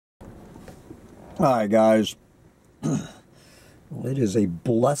Hi, guys. Well, it is a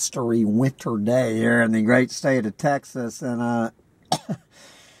blustery winter day here in the great state of Texas, and I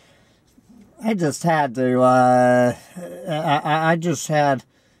just had to, I just had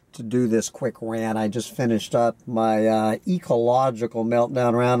to do this quick rant. I just finished up my ecological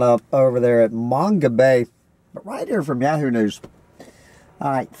meltdown roundup over there at Manga Bay, but right here from Yahoo News.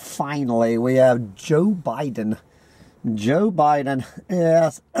 All right, finally, we have Joe Biden. Joe Biden,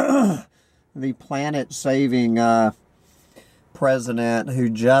 yes, the planet-saving president who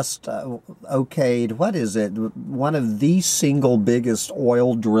just okayed, what is it, one of the single biggest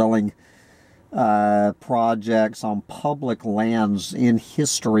oil drilling projects on public lands in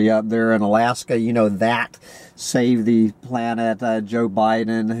history up there in Alaska. You know, that Save the Planet Joe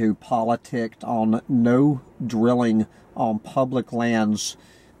Biden, who politicked on no drilling on public lands,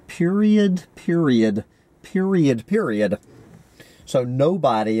 period. So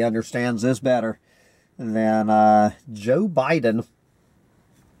nobody understands this better than Joe Biden,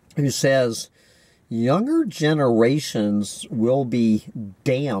 who says younger generations will be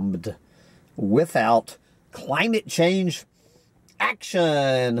damned without climate change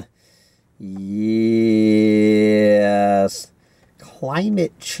action. Yes,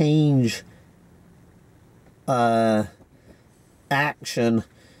 climate change action.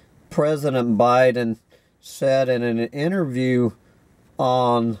 President Biden said in an interview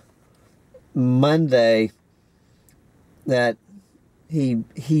on Monday that he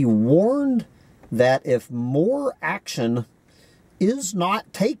warned that if more action is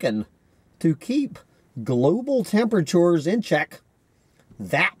not taken to keep global temperatures in check,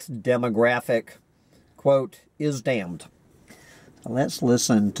 that demographic, quote, is damned. Let's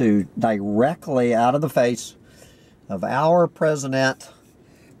listen to directly out of the face of our president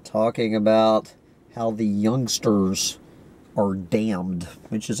talking about how the youngsters are damned,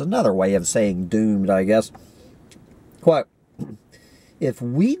 which is another way of saying doomed, I guess. Quote, if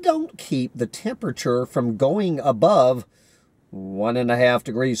we don't keep the temperature from going above 1.5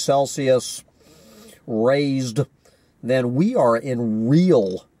 degrees Celsius raised, then we are in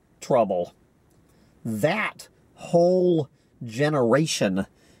real trouble. That whole generation,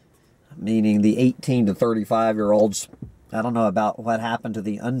 meaning the 18 to 35-year-olds, I don't know about what happened to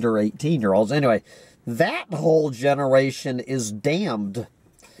the under 18-year-olds. Anyway, that whole generation is damned.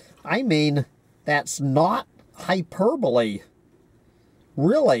 I mean, that's not hyperbole.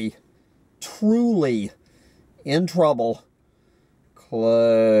 Really, truly in trouble.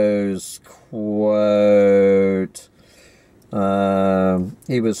 Close quote.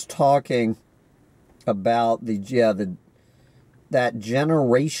 He was talking about that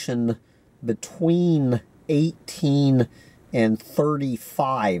generation between 18 and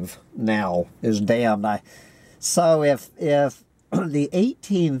 35 now is damned. So if the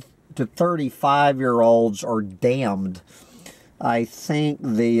 18 to 35-year-olds are damned, I think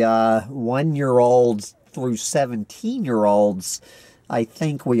the 1-year-olds through 17-year-olds, I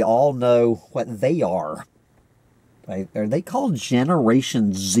think we all know what they are. Are they called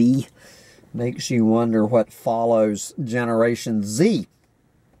Generation Z? Makes you wonder what follows Generation Z.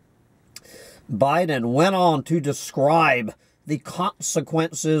 Biden went on to describe the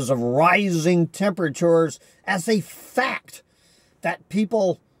consequences of rising temperatures as a fact that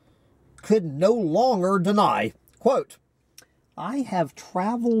people could no longer deny. Quote, I have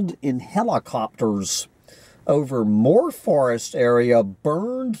traveled in helicopters over more forest area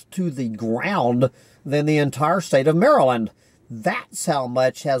burned to the ground than the entire state of Maryland. That's how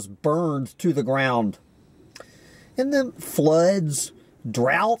much has burned to the ground. And then floods,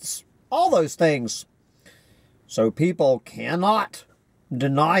 droughts, all those things. So people cannot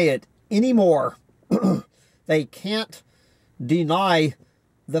deny it anymore. They can't deny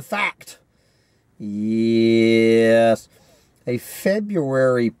the fact. Yes. A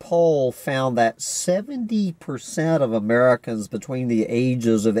February poll found that 70% of Americans between the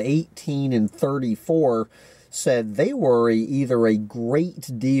ages of 18 and 34 said they worry either a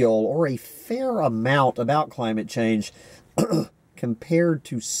great deal or a fair amount about climate change, compared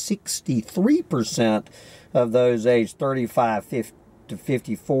to 63% of those aged 35 to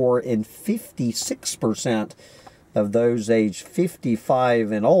 54 and 56% of those aged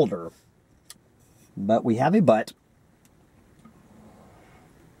 55 and older. But we have a but.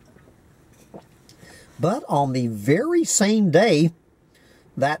 But on the very same day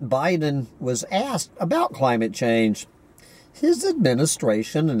that Biden was asked about climate change, his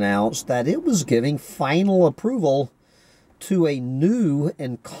administration announced that it was giving final approval to a new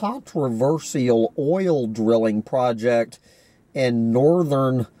and controversial oil drilling project in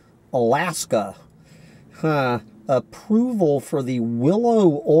northern Alaska. approval for the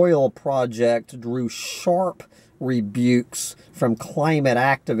Willow Oil project drew sharp rebukes from climate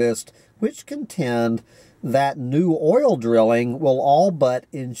activists, which contend that new oil drilling will all but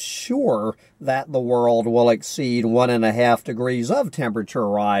ensure that the world will exceed 1.5 degrees of temperature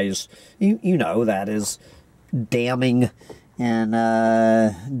rise. You know, that is damning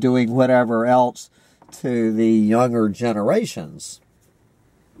and doing whatever else to the younger generations.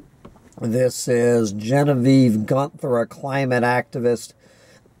 This is Genevieve Gunther, a climate activist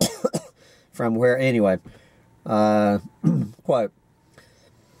from where, anyway, quote,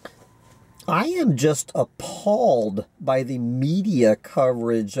 I am just appalled by the media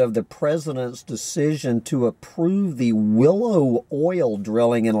coverage of the president's decision to approve the Willow oil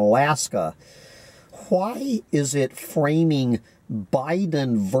drilling in Alaska. Why is it framing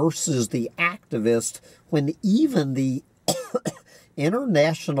Biden versus the activist when even the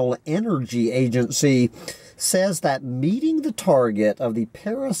International Energy Agency says that meeting the target of the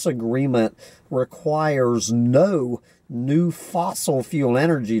Paris Agreement requires no new fossil fuel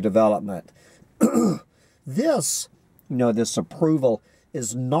energy development? This approval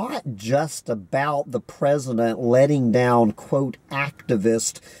is not just about the president letting down, quote,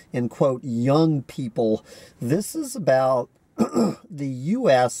 activists and, quote, young people. This is about the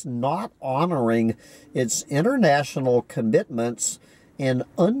U.S. not honoring its international commitments and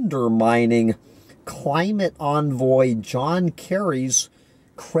undermining climate envoy John Kerry's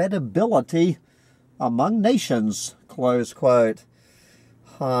credibility among nations, close quote.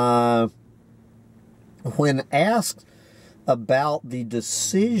 When asked about the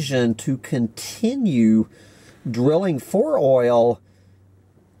decision to continue drilling for oil,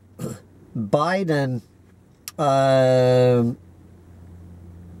 Biden to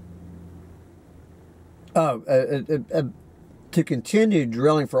continue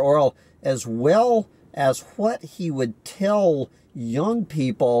drilling for oil, as well as what he would tell young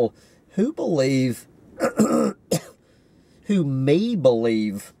people who believe, who may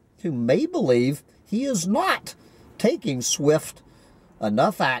believe he is not taking swift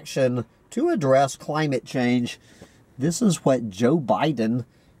enough action to address climate change. This is what Joe Biden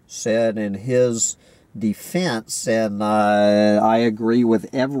said in his defense, and I agree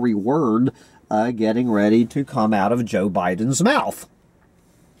with every word getting ready to come out of Joe Biden's mouth.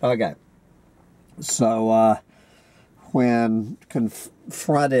 Okay, so when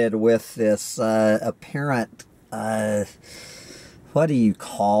confronted with this apparent, what do you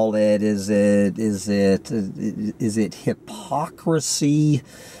call it? Is it hypocrisy?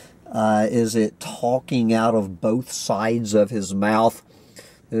 Is it talking out of both sides of his mouth?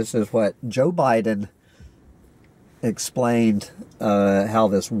 This is what Joe Biden explained how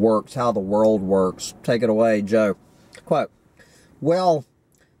this works, how the world works. Take it away, Joe. Quote, well,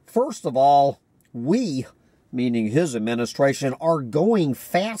 first of all, we, meaning his administration, are going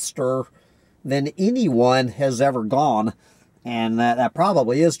faster than anyone has ever gone. And that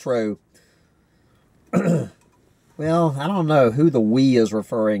probably is true. Well, I don't know who the we is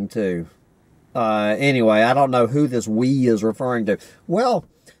referring to. Anyway, I don't know who this we is referring to. Well,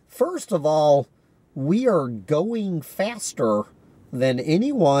 first of all, we are going faster than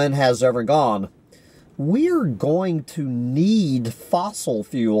anyone has ever gone. We're going to need fossil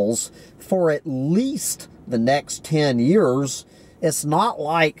fuels for at least the next 10 years. It's not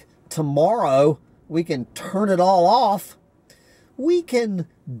like tomorrow we can turn it all off. We can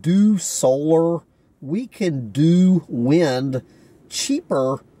do solar, we can do wind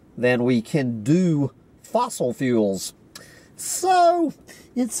cheaper than we can do fossil fuels. So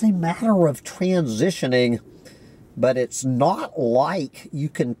it's a matter of transitioning, but it's not like you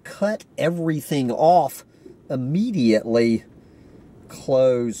can cut everything off immediately,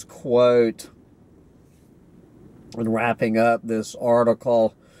 close quote. And wrapping up this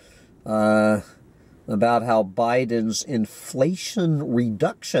article, about how Biden's Inflation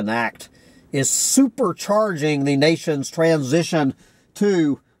Reduction Act is supercharging the nation's transition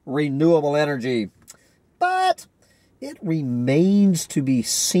to renewable energy. But it remains to be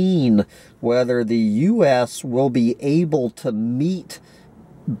seen whether the U.S. will be able to meet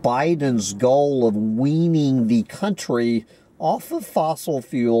Biden's goal of weaning the country off of fossil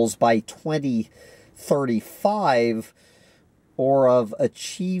fuels by 2035, or of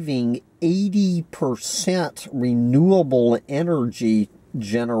achieving 80% renewable energy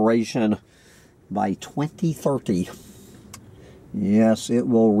generation by 2030. Yes, it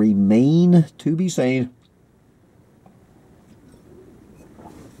will remain to be seen.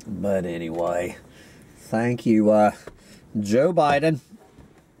 But anyway, thank you, Joe Biden,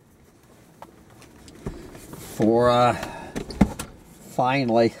 for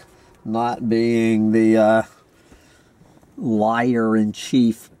finally not being the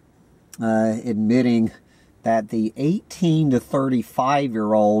liar-in-chief admitting that the 18 to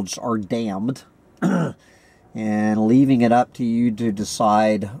 35-year-olds are damned and leaving it up to you to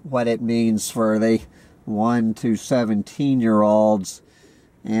decide what it means for the 1 to 17-year-olds,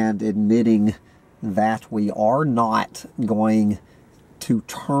 and admitting that we are not going to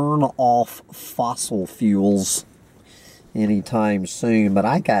turn off fossil fuels anytime soon. But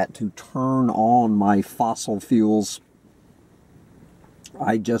I got to turn on my fossil fuels.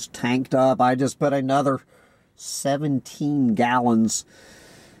 I just tanked up. I just put another 17 gallons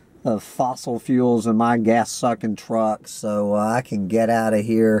of fossil fuels in my gas-sucking truck, so I can get out of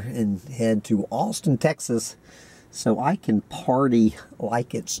here and head to Austin, Texas, so I can party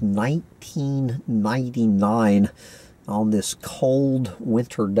like it's 1999 on this cold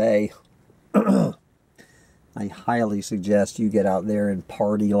winter day. I highly suggest you get out there and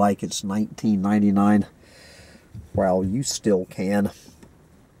party like it's 1999 while you still can.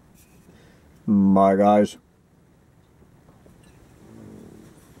 Bye, guys.